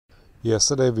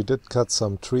Yesterday we did cut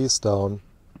some trees down,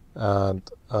 and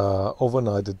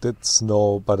overnight it did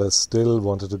snow, but I still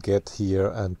wanted to get here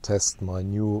and test my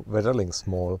new Wetterlings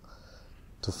Maul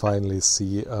to finally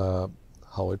see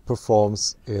how it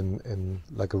performs in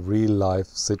like a real life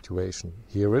situation.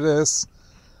 Here it is.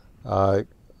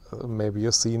 Maybe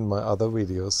you've seen my other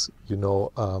videos, you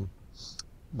know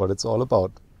what it's all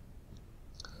about.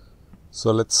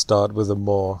 So let's start with a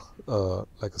more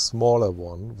like a smaller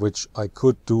one, which I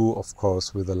could do, of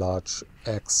course, with a large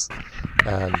axe.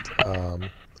 And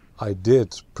I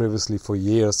did previously for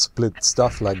years split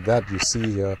stuff like that you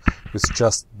see here with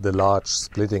just the large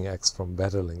splitting axe from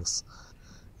Wetterlings.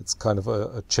 It's kind of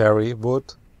a cherry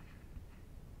wood.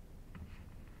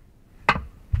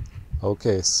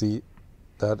 Okay, see,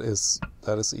 that is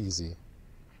easy.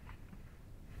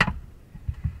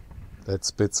 That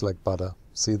splits like butter.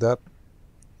 See that?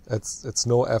 It's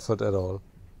no effort at all.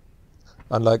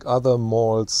 Unlike other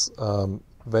mauls,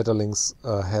 Wetterlings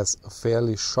has a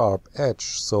fairly sharp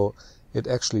edge, so it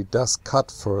actually does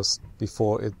cut first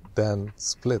before it then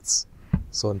splits,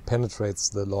 so it penetrates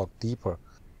the log deeper.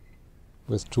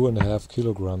 With 2.5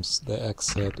 kilograms, the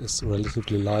axe head is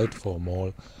relatively light for a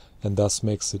maul, and thus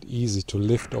makes it easy to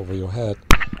lift over your head,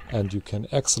 and you can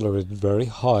accelerate it very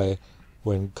high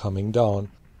when coming down.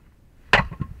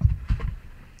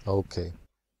 Okay.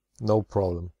 No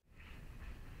problem.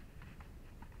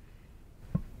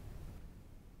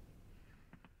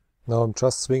 Now I'm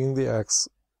just swinging the axe.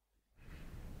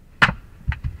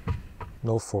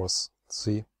 No force,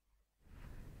 see?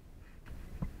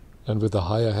 And with a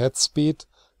higher head speed,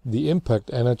 the impact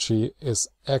energy is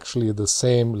actually the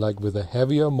same like with a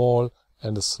heavier maul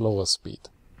and a slower speed.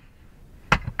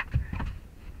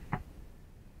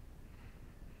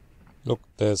 Look,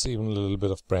 there's even a little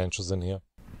bit of branches in here.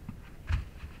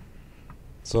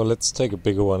 So let's take a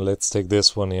bigger one. Let's take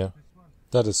this one here.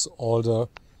 That is Alder.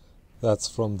 That's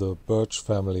from the birch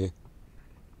family.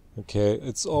 Okay,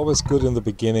 it's always good in the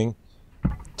beginning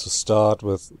to start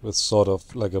with sort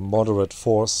of like a moderate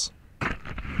force.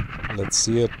 Let's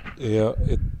see it here.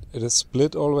 It is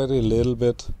split already a little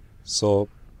bit. So,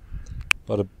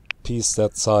 but a piece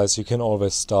that size, you can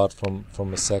always start from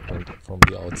a segment from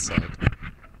the outside.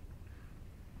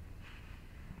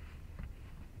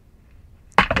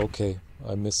 Okay.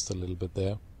 I missed a little bit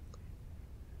there.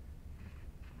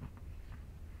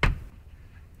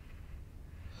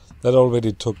 That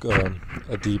already took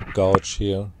a deep gouge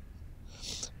here.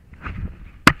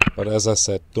 But as I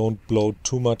said, don't blow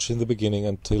too much in the beginning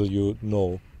until you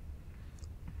know.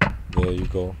 There you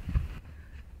go.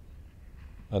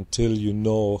 Until you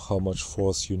know how much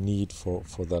force you need for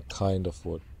that kind of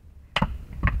wood.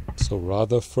 So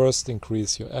rather first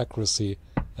increase your accuracy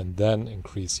and then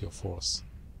increase your force.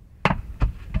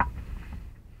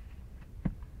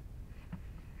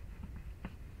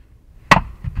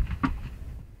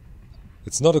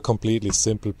 It's not a completely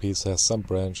simple piece, it has some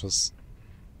branches,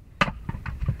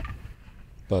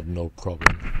 but no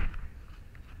problem.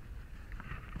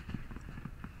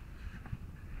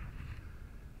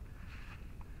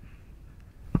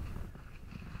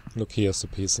 Look, here's a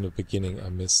piece in the beginning I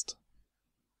missed.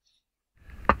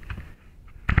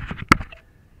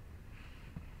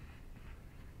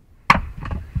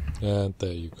 And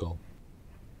there you go.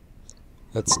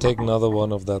 Let's take another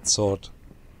one of that sort.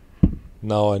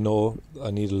 Now I know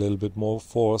I need a little bit more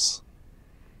force.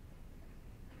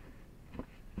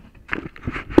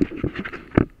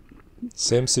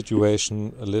 Same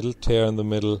situation, a little tear in the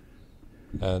middle,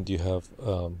 and you have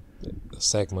a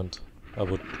segment. I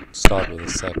would start with a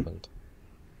segment.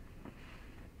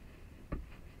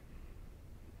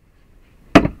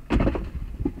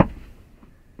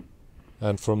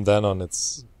 And from then on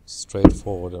it's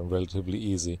straightforward and relatively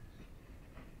easy.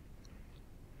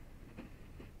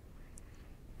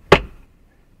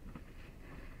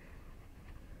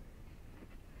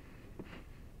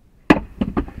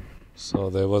 So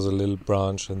there was a little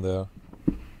branch in there.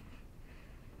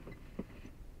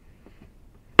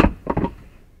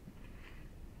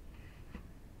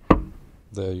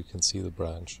 There you can see the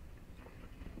branch.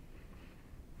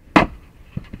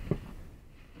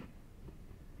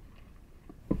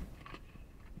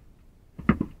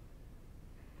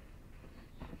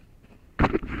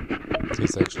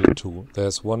 There's actually two.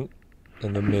 There's one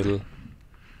in the middle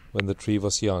when the tree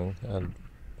was young and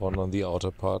one on the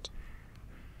outer part.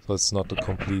 So it's not a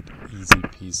complete easy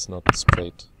piece, not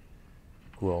straight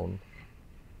grown,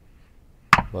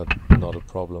 but not a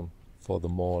problem for the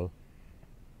maul.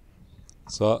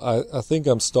 So I think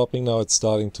I'm stopping now. It's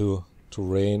starting to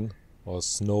rain or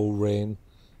snow rain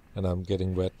and I'm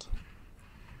getting wet.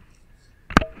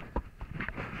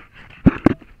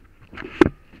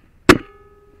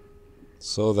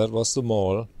 So that was the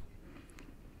maul.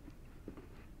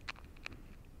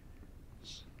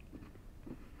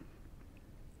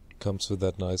 Comes with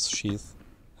that nice sheath.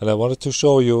 And I wanted to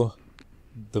show you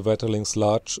the Wetterlings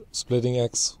Large Splitting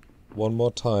Axe one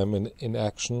more time in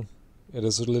action. It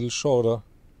is a little shorter,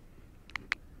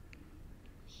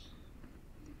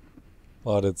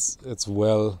 but it's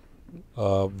well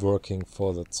working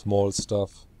for the small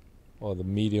stuff or the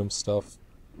medium stuff.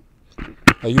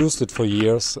 I used it for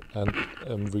years and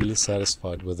I'm really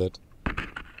satisfied with it.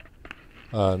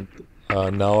 And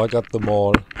now I got the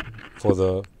maul for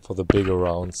the bigger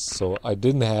rounds. So I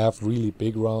didn't have really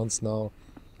big rounds now,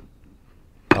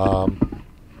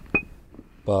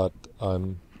 but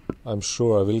I'm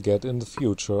sure I will get in the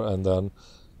future, and then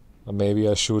maybe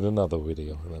I shoot another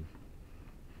video then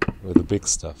with the big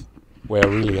stuff where I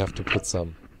really have to put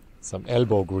some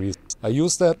elbow grease. I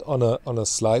use that on a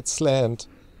slight slant.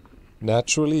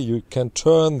 Naturally, you can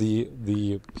turn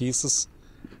the pieces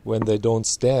when they don't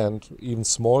stand. Even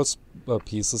small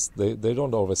pieces, they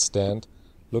don't always stand.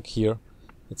 Look here,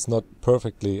 it's not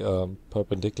perfectly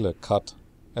perpendicular cut,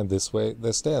 and this way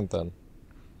they stand then.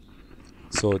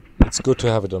 So it's good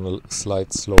to have it on a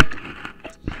slight slope.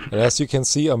 And as you can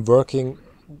see, I'm working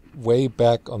way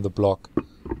back on the block.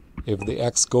 If the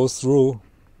axe goes through,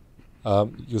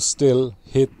 you still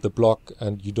hit the block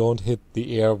and you don't hit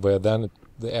the air where then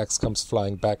the axe comes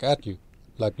flying back at you.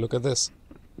 Like, look at this.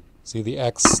 See, the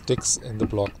axe sticks in the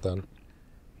block then,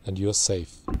 and you're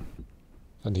safe.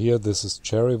 And here, this is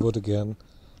cherry wood again,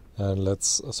 and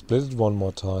let's split it one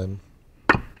more time,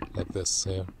 like this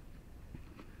here.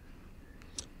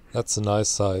 That's a nice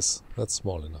size, that's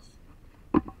small enough.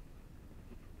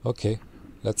 Okay,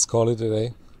 let's call it a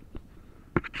day,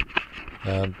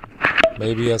 and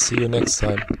maybe I'll see you next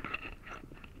time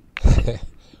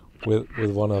with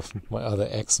one of my other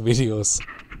axe videos.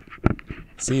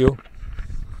 See you!